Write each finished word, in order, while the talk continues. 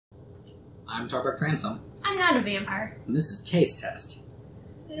I'm Tarbuck Transom. I'm not a vampire. And this is Taste Test.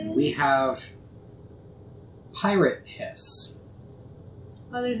 And we have Pirate Piss.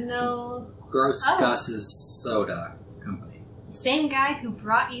 Oh, there's no... Gross Gus's Soda Company. Same guy who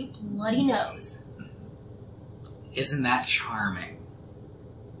brought you Bloody Nose. Isn't that charming?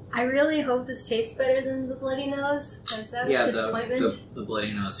 I really hope this tastes better than the Bloody Nose, because that was disappointment. The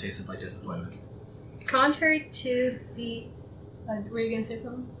Bloody Nose tasted like disappointment. Contrary to the... were you going to say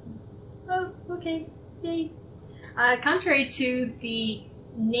something? Oh, okay. Yay. Contrary to the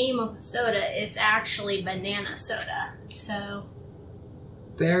name of the soda, it's actually banana soda. So...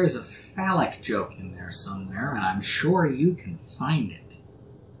 There's a phallic joke in there somewhere, and I'm sure you can find it.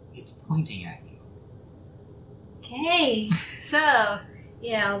 It's pointing at you. Okay, so...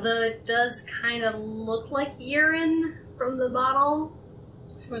 Yeah, although it does kind of look like urine from the bottle,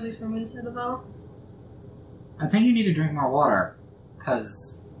 or at least from inside the bottle. I think you need to drink more water,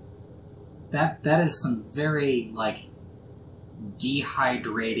 because that is some very, like,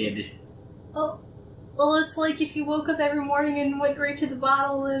 dehydrated... Oh, well, it's like if you woke up every morning and went right to the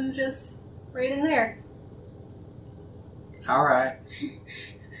bottle and just right in there. Alright.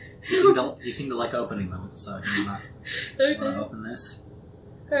 You seem to like opening them, so you want to open this?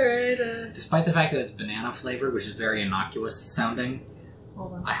 Alright, Despite the fact that it's banana flavored, which is very innocuous sounding,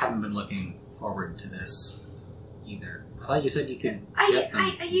 hold on. I haven't been looking forward to this either. I thought you said you could get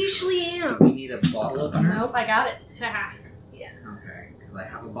them. I usually am. Do we need a bottle opener? Nope, I got it. Yeah. Okay, because I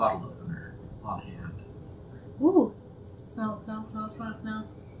have a bottle opener on hand. Ooh. Smell.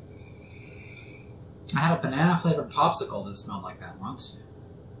 I had a banana flavored popsicle that smelled like that once.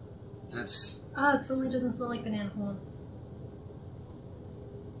 That's... Oh, it certainly doesn't smell like banana foam.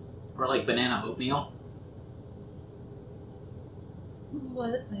 Or like banana oatmeal.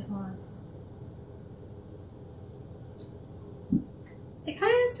 What? Wait, hold on. It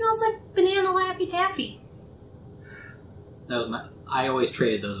kind of smells like banana Laffy Taffy. That was I always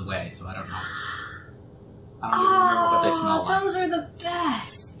traded those away, so I don't know. I don't even remember what they smell like. Those are the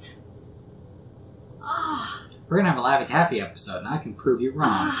best. We're gonna have a Laffy Taffy episode, and I can prove you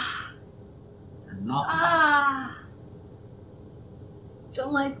wrong. They're not the best.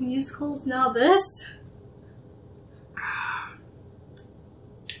 Don't like musicals, now this?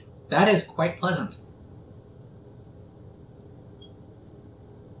 That is quite pleasant.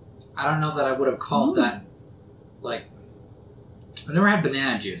 I don't know that I would have called that, like... I've never had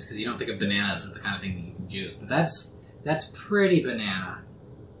banana juice, because you don't think of bananas as the kind of thing that you can juice, but that's pretty banana.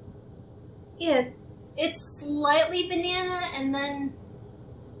 Yeah, it's slightly banana, and then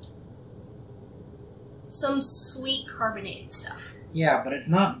some sweet carbonated stuff. Yeah, but it's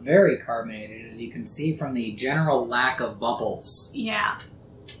not very carbonated, as you can see from the general lack of bubbles. Yeah.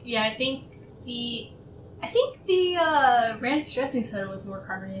 Yeah, I think the ranch dressing soda was more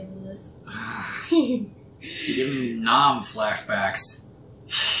carbonated than this. You're giving me nom flashbacks.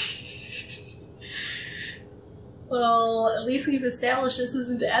 Well, at least we've established this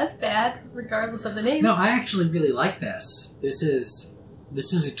isn't as bad, regardless of the name. No, I actually really like this. This is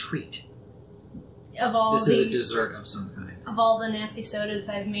a treat. This is a dessert of some kind. Of all the nasty sodas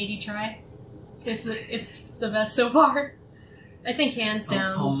I've made you try, it's the best so far. I think hands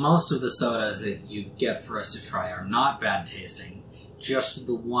down. Well, most of the sodas that you get for us to try are not bad tasting. Just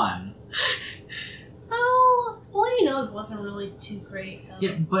the one. Oh, Bloody Nose wasn't really too great, though.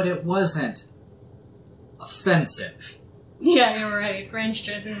 Yeah, but it wasn't offensive. Yeah, you're right. Ranch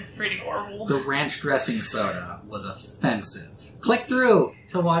dressing is pretty horrible. The ranch dressing soda was offensive. Click through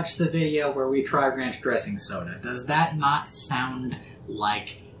to watch the video where we try ranch dressing soda. Does that not sound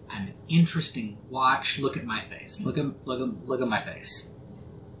like an interesting watch? Look at my face. Look at my face.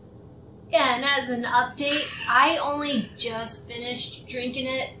 Yeah, and as an update, I only just finished drinking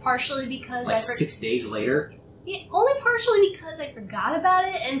it, partially because like 6 days later? Yeah, only partially because I forgot about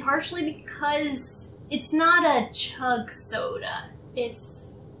it, and partially because it's not a chug soda.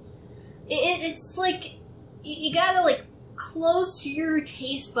 It's like you gotta like close your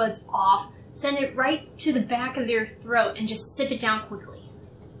taste buds off, send it right to the back of their throat, and just sip it down quickly.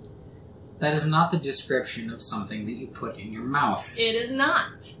 That is not the description of something that you put in your mouth. It is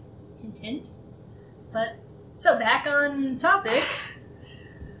not. Hint, hint. But so back on topic.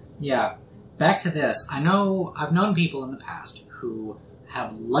 Yeah, back to this. I've known people in the past who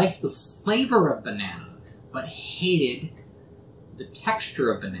have liked the flavor of banana, but hated the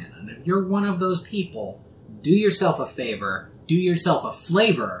texture of banana. And if you're one of those people, do yourself a favor, do yourself a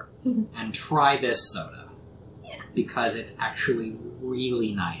flavor, and try this soda. Yeah. Because it's actually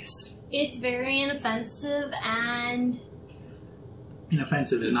really nice. It's very inoffensive, and...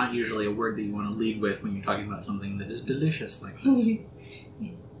 Inoffensive is not usually a word that you want to lead with when you're talking about something that is delicious like this.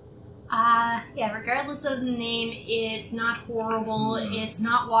 Yeah, regardless of the name, it's not horrible, it's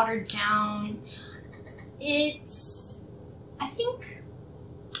not watered down. It's... I think...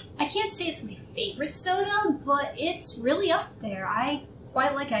 I can't say it's my favorite soda, but it's really up there. I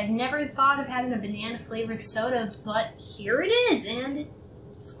quite like it. I've never thought of having a banana-flavored soda, but here it is, and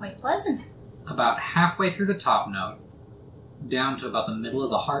it's quite pleasant. About halfway through the top note, down to about the middle of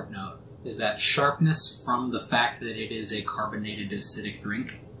the heart note, is that sharpness from the fact that it is a carbonated acidic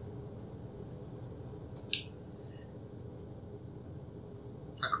drink.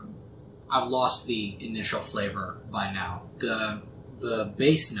 I've lost the initial flavor by now. The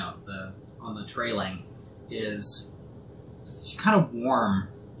base note on the trailing is just kind of warm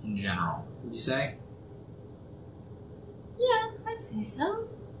in general, would you say? Yeah, I'd say so.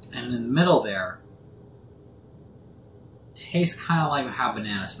 And in the middle there, tastes kind of like how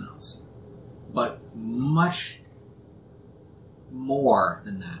banana smells, but much more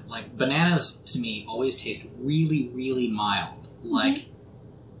than that. Like, bananas, to me, always taste really, really mild. Like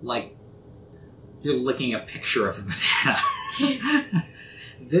you're licking a picture of a banana.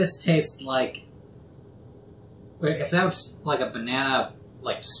 This tastes like... If that was like a banana,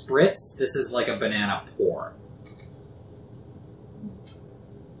 like, spritz, this is like a banana pour.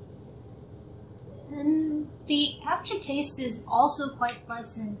 And the aftertaste is also quite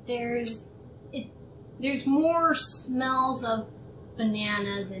pleasant. There's more smells of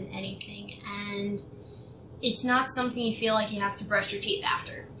banana than anything, and it's not something you feel like you have to brush your teeth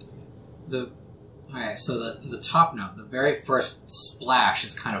after. Alright, so the top note, the very first splash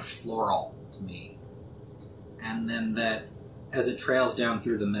is kind of floral to me. And then as it trails down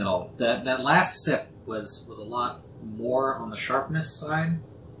through the middle, that last sip was a lot more on the sharpness side.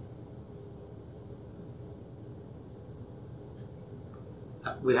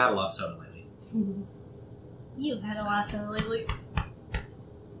 We've had a lot of soda lately. You've had a lot of soda lately.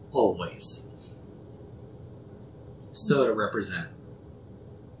 Always. Soda represent.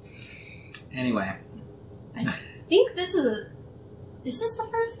 Anyway. I think this is the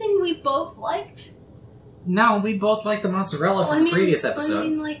first thing we both liked? No, we both liked the mozzarella from the previous episode. I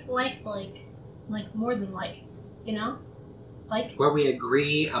mean, like more than like, you know? Like... Where we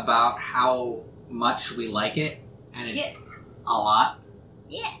agree about how much we like it, and it's a lot.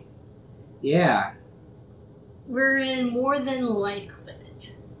 Yeah. Yeah. We're in more than like with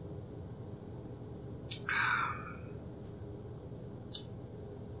it.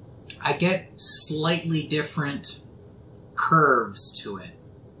 I get slightly different curves to it.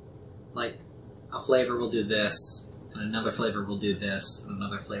 Like, a flavor will do this, and another flavor will do this, and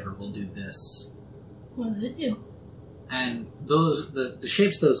another flavor will do this. What does it do? And the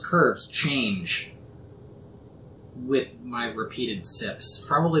shapes of those curves change with my repeated sips,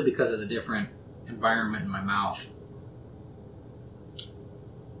 probably because of the different environment in my mouth.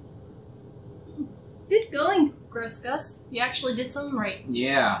 Good going, Gross Gus. You actually did something right.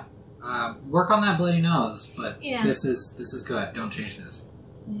 Yeah. Work on that bloody nose, but yeah. This is good. Don't change this.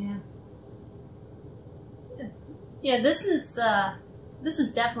 Yeah. Yeah, this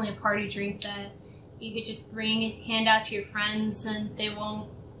is definitely a party drink that you could just bring, hand out to your friends, and they won't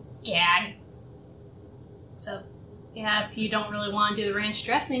gag. So, yeah, if you don't really want to do the ranch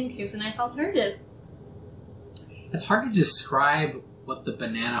dressing, here's a nice alternative. It's hard to describe what the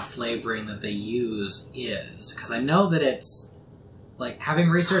banana flavoring that they use is, because I know that it's, like,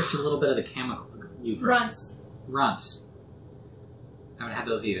 having researched a little bit of the chemical... Runts. I haven't had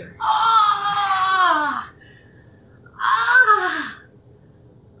those either.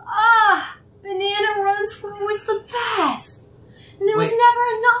 Banana Runts was the best! And there was never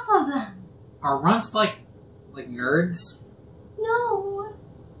enough of them! Are runts like nerds? No,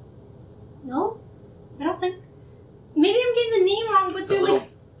 I don't think. Maybe I'm getting the name wrong, but they're like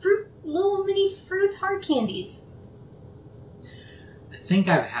little mini fruit hard candies. I think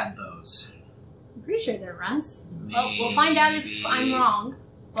I've had those. I'm pretty sure they're Runts. Well, we'll find out if I'm wrong,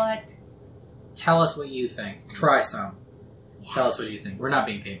 but... Tell us what you think. Try some. Yeah. Tell us what you think. We're not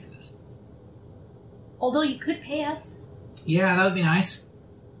being paid for this. Although you could pay us. Yeah, that would be nice.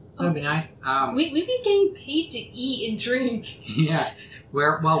 That would be nice. We'd be getting paid to eat and drink. Yeah.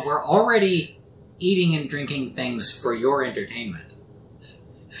 We're already eating and drinking things for your entertainment.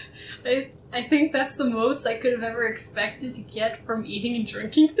 I think that's the most I could have ever expected to get from eating and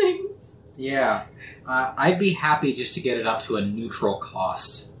drinking things. Yeah. I'd be happy just to get it up to a neutral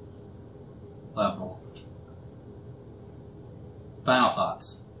cost level. Final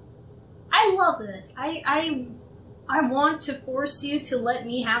thoughts. I love this. I want to force you to let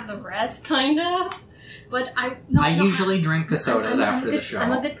me have the rest, kinda. But I usually drink the sodas after the show.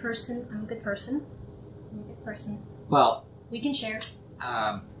 I'm a good person. Well, We can share.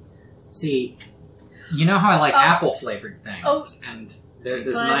 See, you know how I like apple-flavored things, and there's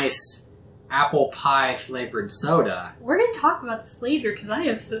this nice apple pie-flavored soda. We're going to talk about this later, because I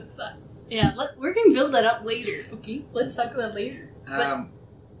have some thought. Yeah, we're going to build that up later, okay? Let's talk about it later.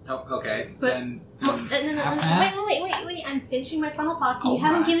 Okay. But, then... wait, I'm finishing my final thoughts, and you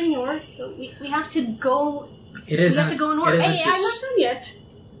haven't given yours, so we have to go... We have to go in order. Hey, I'm not done yet.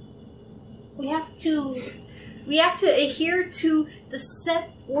 We have to adhere to the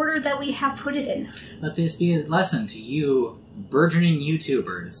set order that we have put it in. Let this be a lesson to you burgeoning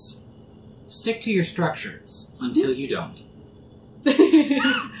YouTubers. Stick to your structures until you don't.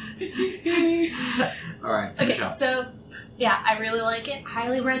 Alright, finish up. So, yeah, I really like it.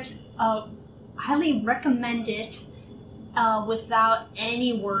 Highly recommend it without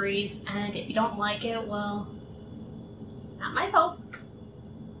any worries. And if you don't like it, well, not my fault.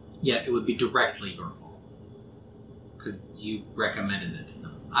 Yeah, it would be directly your fault. Because you recommended it to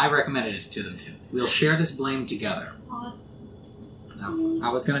them. I recommended it to them too. We'll share this blame together. No, I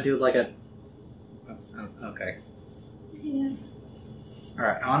was gonna do like a... Okay. Yeah.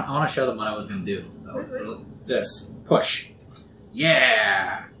 Alright, I want to show them what I was gonna do. This. Push.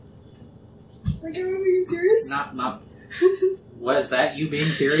 Yeah! Like, are we being serious? Not... Was that you being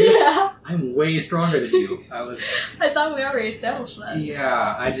serious? Yeah. I'm way stronger than you. I thought we already established that.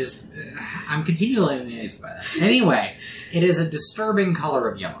 Yeah, I'm continually amazed by that. Anyway, it is a disturbing color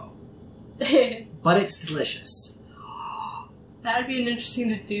of yellow. But it's delicious. That would be an interesting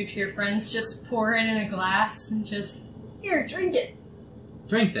to do to your friends. Just pour it in a glass and just, here, drink it.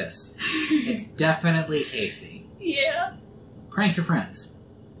 Drink this. It's definitely tasty. Yeah. Prank your friends.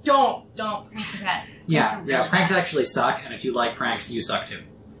 Don't. Pranks are bad. Pranks actually suck, and if you like pranks, you suck too.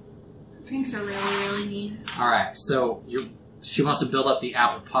 Pranks are really, really mean. Alright, so she wants to build up the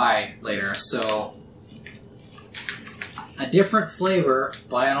apple pie later, so... A different flavor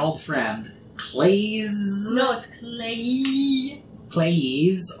by an old friend, Clay's... No, it's Clay.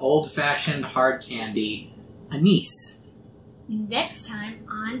 Clay's old-fashioned hard candy, anise. Next time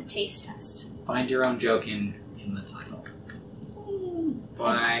on Taste Test. Find your own joke in the title.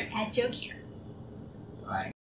 Bye. Add joke here. Bye.